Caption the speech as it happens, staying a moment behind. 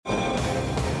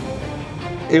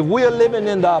If we're living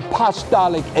in the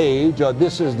apostolic age, or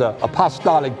this is the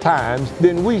apostolic times,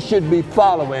 then we should be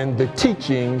following the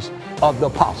teachings of the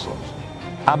apostles.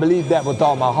 I believe that with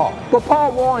all my heart. But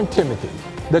Paul warned Timothy,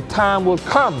 the time will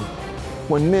come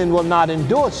when men will not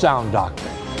endure sound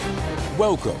doctrine.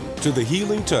 Welcome to the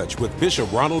Healing Touch with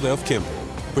Bishop Ronald F. Kimble,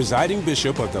 presiding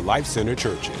bishop of the Life Center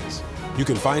Churches. You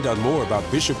can find out more about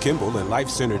Bishop Kimble and Life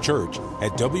Center Church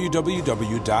at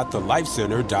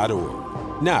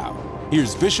www.thelifecenter.org. Now,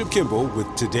 here's Bishop Kimble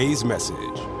with today's message.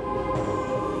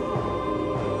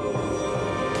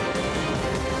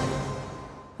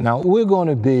 Now, we're going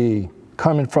to be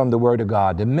coming from the Word of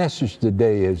God. The message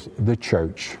today is the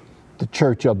church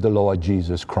of the Lord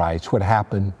Jesus Christ. What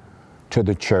happened to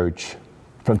the church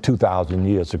from 2,000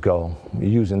 years ago. We're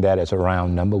using that as a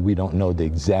round number. We don't know the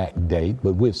exact date,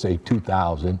 but we'll say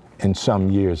 2,000 and some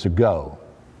years ago.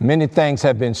 Many things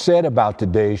have been said about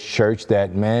today's church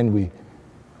that, man, we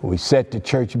set the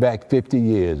church back 50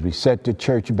 years. We set the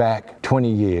church back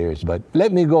 20 years. But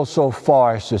let me go so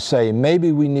far as to say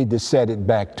maybe we need to set it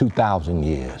back 2,000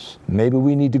 years. Maybe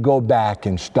we need to go back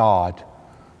and start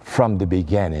from the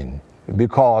beginning.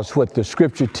 Because what the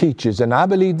scripture teaches, and I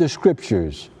believe the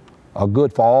scriptures are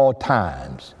good for all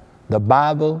times. The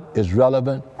Bible is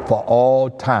relevant for all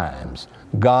times.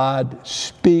 God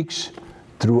speaks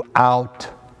throughout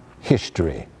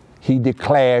history. He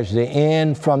declares the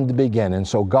end from the beginning.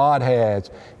 So God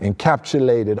has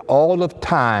encapsulated all of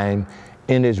time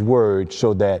in His Word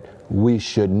so that we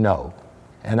should know.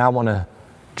 And I want to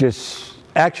just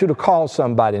ask you to call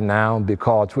somebody now,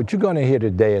 because what you're going to hear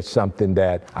today is something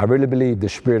that I really believe the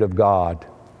Spirit of God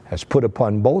has put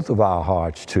upon both of our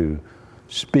hearts to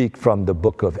speak from the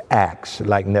book of Acts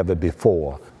like never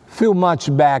before. A few months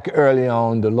back early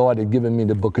on, the Lord had given me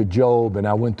the book of Job, and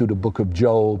I went through the book of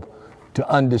Job to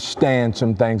understand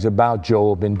some things about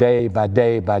Job. And day by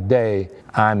day by day,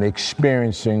 I'm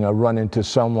experiencing or running into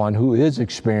someone who is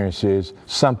experiencing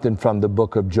something from the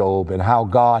book of Job and how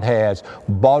God has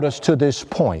brought us to this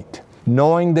point.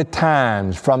 Knowing the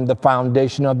times from the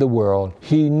foundation of the world,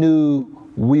 He knew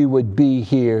we would be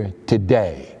here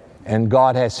today. And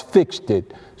God has fixed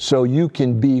it so you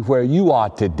can be where you are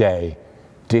today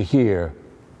to hear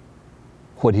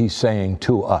what He's saying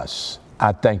to us.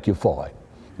 I thank you for it.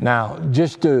 Now,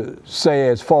 just to say,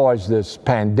 as far as this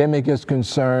pandemic is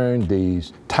concerned,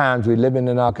 these times we live in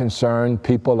are concerned,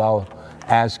 people are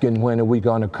asking when are we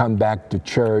going to come back to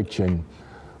church and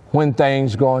when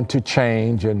things going to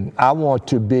change. And I want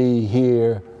to be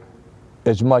here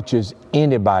as much as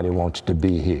anybody wants to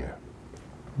be here.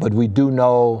 But we do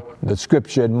know the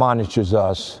scripture admonishes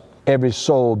us, every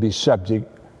soul be subject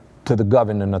to the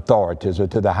governing authorities or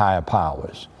to the higher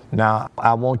powers. Now,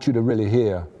 I want you to really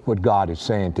hear what God is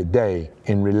saying today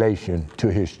in relation to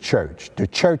His church. The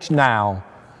church now,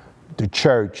 the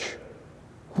church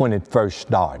when it first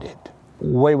started.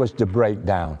 Where was the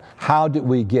breakdown? How did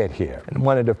we get here? And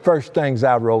one of the first things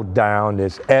I wrote down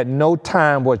is, at no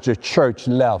time was the church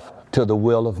left to the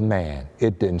will of man.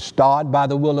 It didn't start by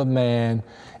the will of man.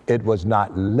 It was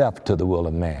not left to the will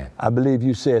of man. I believe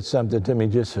you said something to me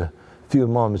just a few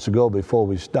moments ago before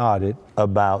we started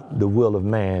about the will of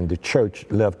man, the church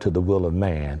left to the will of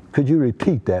man. Could you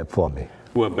repeat that for me?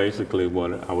 Well, basically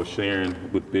what I was sharing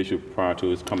with Bishop prior to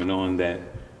his coming on, that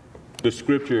the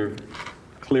scripture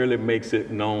clearly makes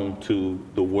it known to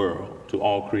the world, to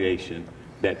all creation,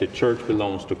 that the church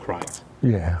belongs to Christ.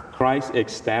 Yeah. Christ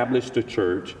established the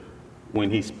church when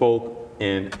He spoke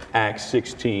in Acts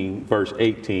 16, verse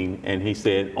 18, and He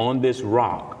said, on this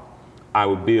rock I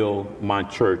will build my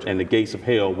church, and the gates of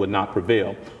hell would not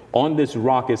prevail. On this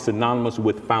rock is synonymous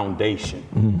with foundation.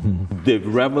 Mm-hmm. The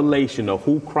revelation of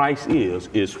who Christ is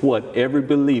what every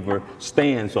believer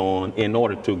stands on in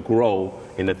order to grow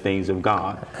in the things of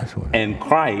God. And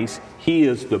Christ, He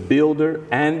is the builder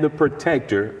and the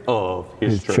protector of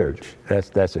His church.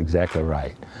 That's exactly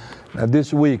right. Now,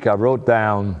 this week I wrote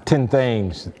down 10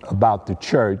 things about the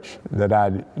church that I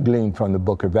gleaned from the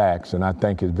book of Acts, and I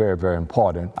think is very, very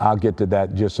important. I'll get to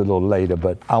that just a little later,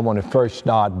 but I want to first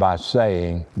start by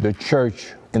saying the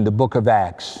church in the book of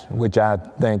Acts, which I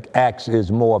think Acts is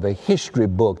more of a history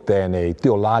book than a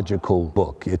theological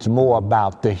book. It's more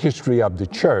about the history of the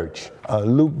church.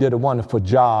 Luke did a wonderful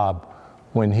job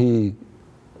when he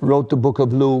wrote the book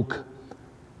of Luke,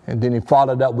 and then he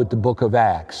followed up with the book of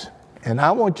Acts. And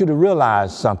I want you to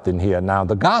realize something here. Now,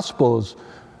 the Gospels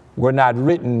were not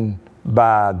written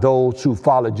by those who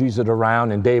followed Jesus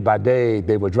around, and day by day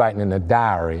they were writing in a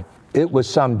diary. It was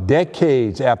some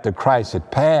decades after Christ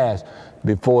had passed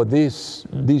before these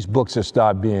books had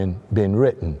started being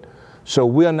written. So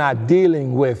we're not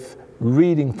dealing with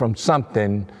reading from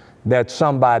something that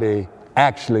somebody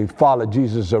actually follow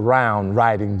Jesus around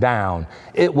writing down.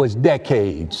 It was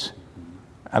decades.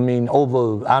 I mean,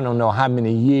 over, I don't know how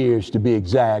many years to be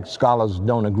exact. Scholars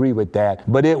don't agree with that.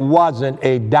 But it wasn't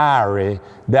a diary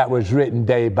that was written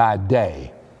day by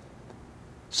day.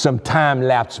 Some time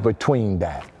lapse between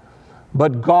that.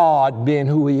 But God, being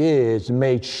who he is,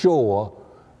 made sure,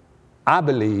 I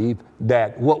believe,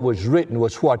 that what was written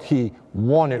was what he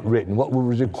wanted written. What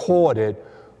was recorded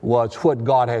was what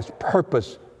God has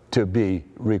purposed to be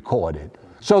recorded.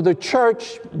 So the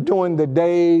church during the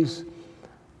days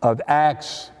of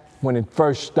Acts, when it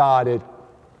first started,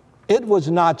 it was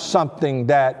not something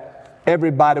that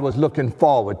everybody was looking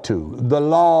forward to. The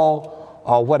law,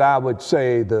 or what I would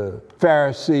say the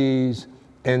Pharisees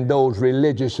and those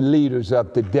religious leaders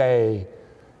of the day,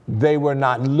 they were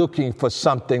not looking for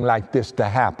something like this to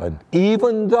happen.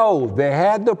 Even though they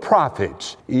had the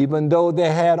prophets, even though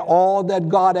they had all that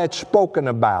God had spoken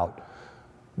about,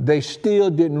 they still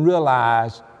didn't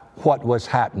realize what was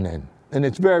happening. And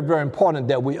it's very, very important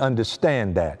that we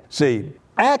understand that. See,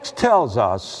 Acts tells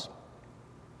us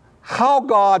how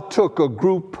God took a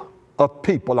group of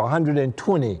people,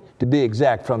 120 to be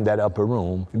exact, from that upper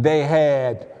room. They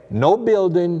had no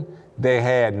building, they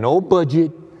had no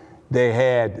budget, they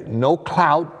had no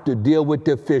clout to deal with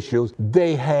the officials,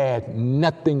 they had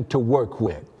nothing to work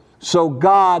with. So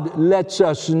God lets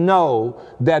us know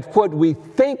that what we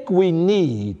think we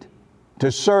need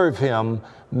to serve him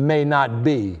may not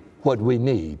be what we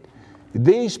need.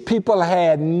 These people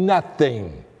had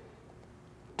nothing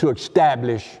to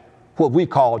establish what we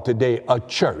call today a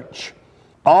church.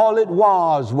 All it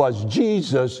was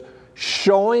Jesus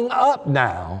showing up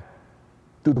now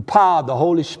through the power of the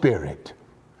Holy Spirit.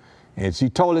 As he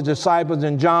told his disciples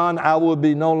in John, I will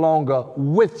be no longer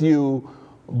with you,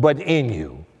 but in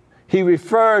you. He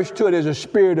refers to it as a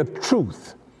spirit of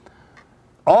truth.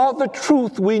 All the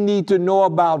truth we need to know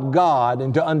about God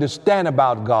and to understand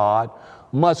about God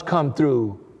must come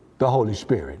through the Holy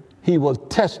Spirit. He will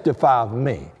testify of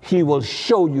me. He will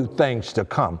show you things to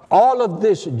come. All of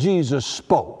this Jesus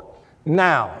spoke.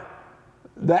 Now,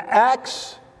 the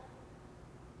acts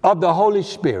of the Holy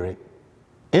Spirit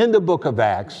in the book of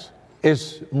Acts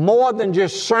is more than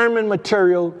just sermon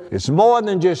material. It's more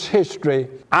than just history.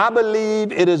 I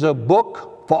believe it is a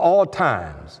book for all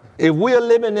times. If we're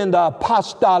living in the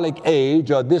apostolic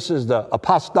age, or this is the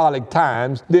apostolic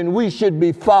times, then we should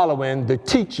be following the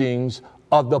teachings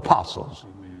of the apostles.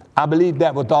 Amen. I believe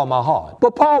that with all my heart.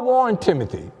 But Paul warned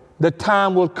Timothy, the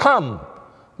time will come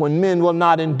when men will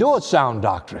not endure sound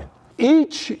doctrine.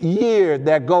 Each year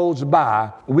that goes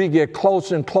by, we get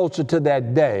closer and closer to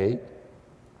that day,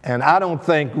 and I don't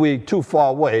think we're too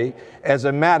far away. As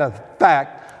a matter of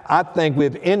fact, I think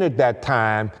we've entered that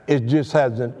time. It just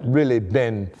hasn't really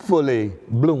been fully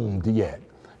bloomed yet.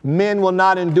 Men will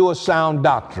not endure sound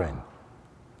doctrine,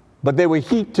 but they will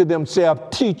heap to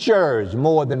themselves teachers,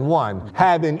 more than one,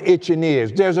 having itching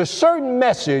ears. There's a certain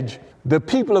message the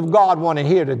people of God want to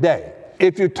hear today.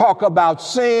 If you talk about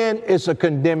sin, it's a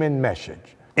condemning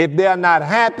message. If they're not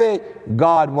happy,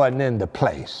 God wasn't in the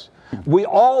place. We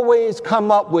always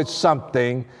come up with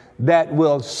something that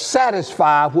will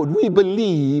satisfy what we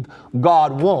believe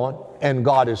God wants and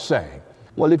God is saying.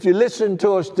 Well, if you listen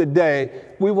to us today,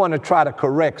 we want to try to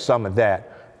correct some of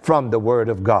that from the Word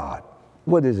of God.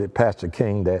 What is it, Pastor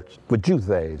King, that what you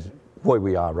say is where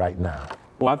we are right now?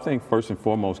 Well, I think first and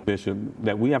foremost, Bishop,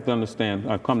 that we have to understand,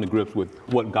 come to grips with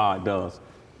what God does.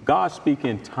 God speaks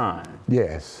in time.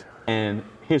 Yes. And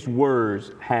his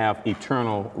words have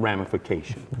eternal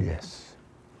ramification. Yes.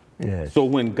 Yes. So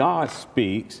when God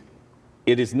speaks,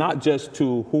 it is not just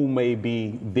to who may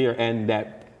be there in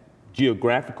that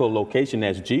geographical location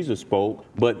as Jesus spoke,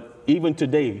 but even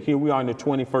today, here we are in the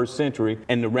 21st century,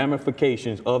 and the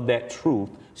ramifications of that truth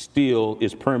still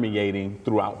is permeating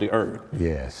throughout the earth.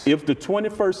 Yes. If the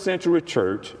 21st century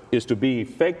church is to be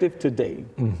effective today,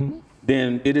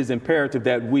 then it is imperative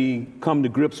that we come to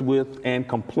grips with and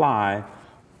comply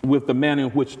with the manner in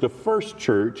which the first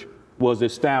church was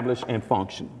established and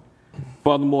functioned.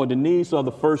 Furthermore, the needs of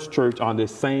the first church are the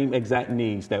same exact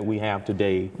needs that we have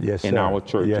today in our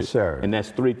churches. Yes, sir. And that's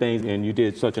three things, and you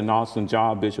did such an awesome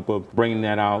job, Bishop, of bringing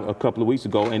that out a couple of weeks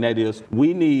ago, and that is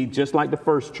we need, just like the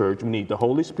first church, we need the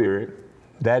Holy Spirit.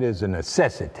 That is a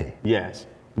necessity. Yes.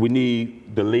 We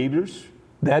need the leaders.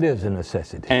 That is a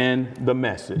necessity. And the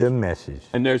message. The message.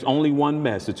 And there's only one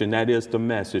message, and that is the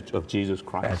message of Jesus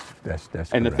Christ. That's and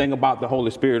correct. the thing about the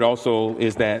Holy Spirit also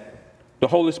is that the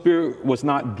Holy Spirit was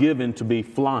not given to be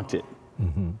flaunted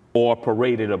or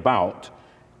paraded about.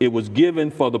 It was given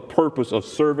for the purpose of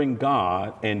serving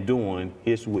God and doing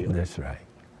his will. That's right.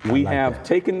 We have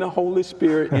taken the Holy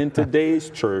Spirit in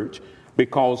today's church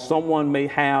because someone may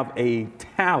have a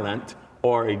talent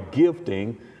or a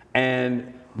gifting,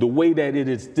 and the way that it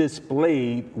is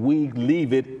displayed, we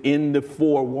leave it in the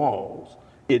four walls.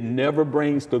 It never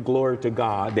brings the glory to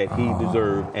God that he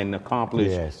deserved and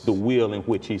accomplished the will in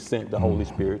which he sent the Holy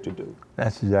Spirit to do.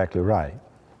 That's exactly right.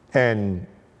 And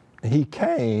he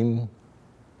came,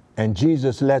 and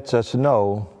Jesus lets us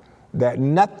know that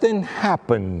nothing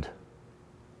happened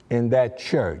in that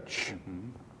church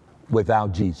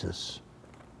without Jesus.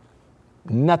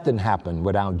 Nothing happened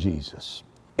without Jesus.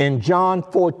 In John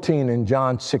 14 and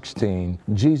John 16,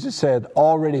 Jesus had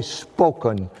already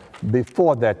spoken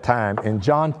before that time. In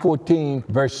John 14,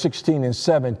 verse 16 and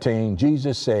 17,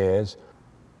 Jesus says,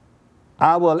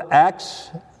 I will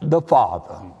ask the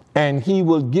Father, and he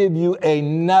will give you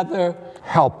another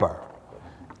helper.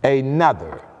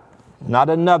 Another. Not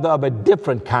another of a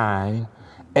different kind,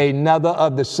 another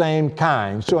of the same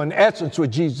kind. So in essence,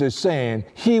 what Jesus is saying,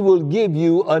 he will give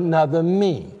you another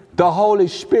me. The Holy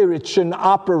Spirit shouldn't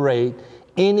operate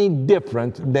any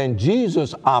different than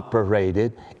Jesus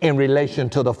operated in relation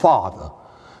to the Father.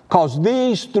 Because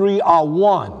these three are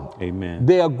one. Amen.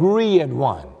 They agree in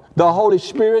one. The Holy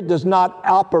Spirit does not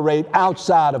operate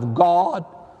outside of God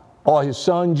or his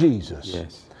Son Jesus.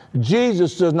 Yes.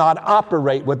 Jesus does not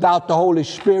operate without the Holy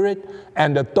Spirit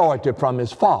and authority from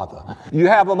his Father. You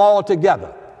have them all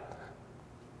together.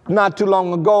 Not too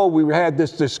long ago, we had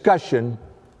this discussion.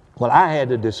 Well, I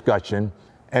had a discussion,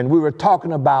 and we were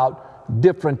talking about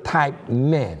different type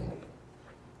men.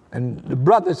 And the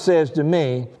brother says to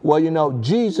me, well, you know,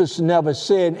 Jesus never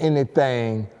said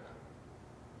anything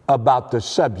about the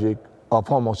subject of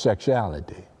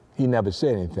homosexuality. He never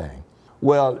said anything.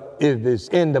 Well, if it's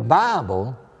in the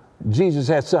Bible, Jesus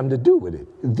had something to do with it.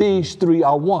 These three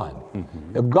are one.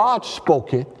 If God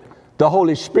spoke it, the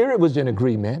Holy Spirit was in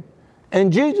agreement,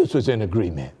 and Jesus was in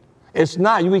agreement. It's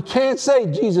not, we can't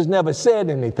say Jesus never said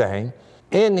anything.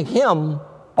 In him,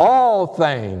 all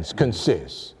things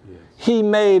consist. He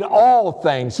made all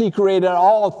things. He created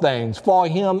all things for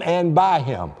him and by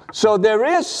him. So there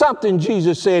is something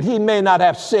Jesus said. He may not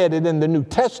have said it in the New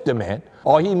Testament,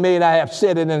 or he may not have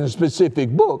said it in a specific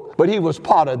book, but he was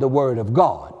part of the Word of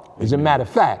God. As a matter of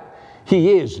fact,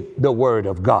 he is the Word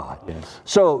of God. Yes.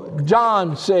 So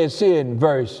John says here in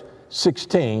verse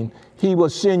 16, he will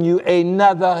send you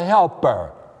another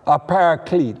helper, a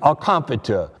paraclete, a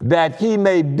comforter, that he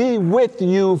may be with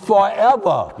you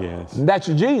forever. Yes. And that's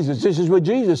Jesus. This is what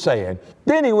Jesus is saying.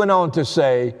 Then he went on to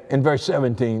say in verse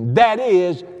 17, that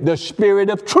is the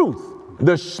Spirit of truth.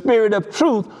 The Spirit of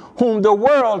truth whom the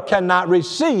world cannot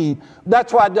receive.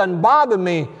 That's why it doesn't bother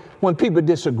me when people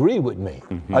disagree with me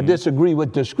or disagree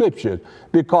with the scriptures,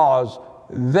 because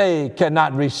they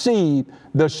cannot receive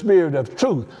the Spirit of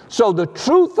truth. So the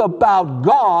truth about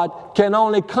God can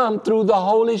only come through the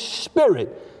Holy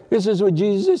Spirit. This is what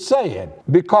Jesus is saying.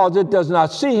 Because it does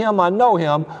not see him or know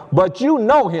him, but you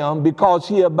know him because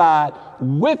he abides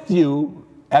with you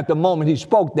at the moment he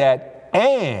spoke that,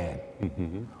 and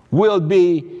will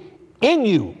be in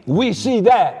you. We see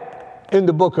that in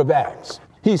the book of Acts.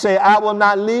 He said, I will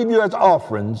not leave you as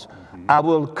orphans. I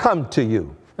will come to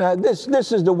you. Now, this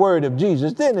is the word of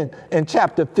Jesus. Then in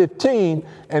chapter 15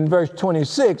 and verse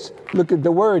 26, look at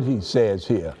the word he says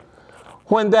here.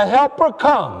 When the Helper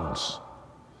comes,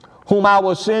 whom I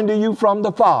will send to you from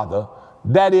the Father,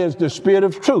 that is the Spirit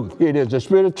of truth. It is the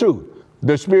Spirit of truth.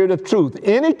 The Spirit of truth.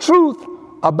 Any truth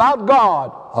about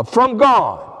God or from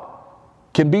God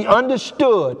can be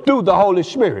understood through the Holy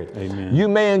Spirit. Amen. You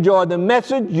may enjoy the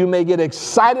message, you may get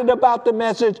excited about the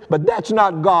message, but that's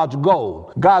not God's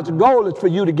goal. God's goal is for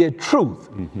you to get truth.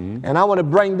 And I want to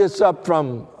bring this up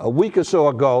from a week or so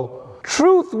ago.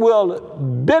 Truth will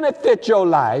benefit your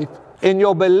life in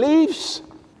your beliefs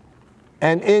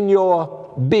and in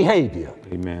your behavior.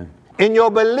 Amen. In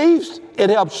your beliefs, it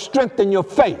helps strengthen your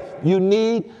faith. You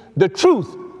need the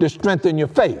truth to strengthen your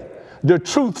faith, the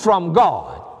truth from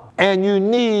God. And you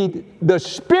need the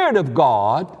Spirit of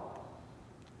God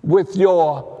with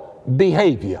your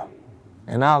behavior.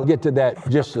 And I'll get to that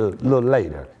just a little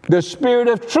later. The Spirit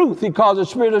of truth, he calls the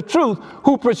Spirit of truth,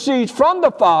 who proceeds from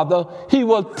the Father, he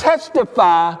will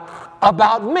testify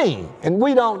about me. And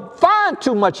we don't find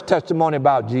too much testimony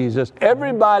about Jesus.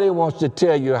 Everybody wants to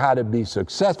tell you how to be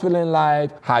successful in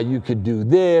life, how you could do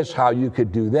this, how you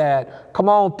could do that. Come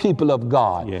on, people of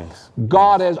God. Yes.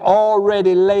 God has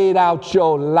already laid out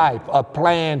your life, a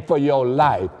plan for your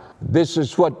life. This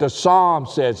is what the Psalm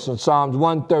says in Psalms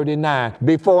 139.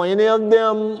 Before any of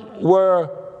them were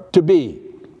to be,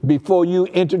 before you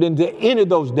entered into any of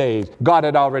those days, God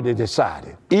had already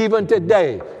decided. Even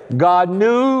today, God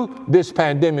knew this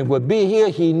pandemic would be here.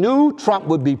 He knew Trump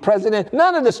would be president.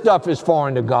 None of this stuff is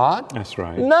foreign to God. That's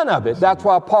right. None of it. That's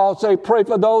why Paul said, pray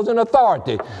for those in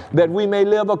authority, that we may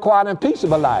live a quiet and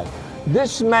peaceable life.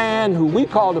 This man who we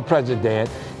call the president,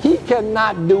 he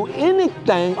cannot do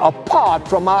anything apart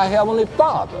from our Heavenly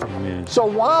Father. Amen. So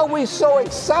why are we so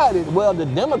excited? Well, the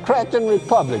Democrats and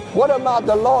Republicans. What about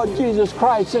the Lord Jesus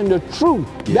Christ and the truth?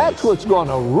 Yes. That's what's going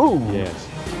to rule. Yes.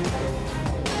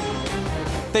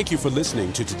 Thank you for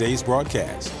listening to today's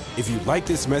broadcast. If you like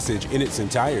this message in its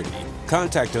entirety,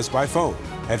 contact us by phone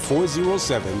at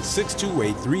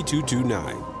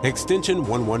 407-628-3229, extension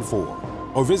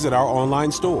 114, or visit our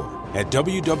online store at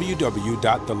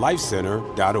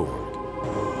www.thelifecenter.org.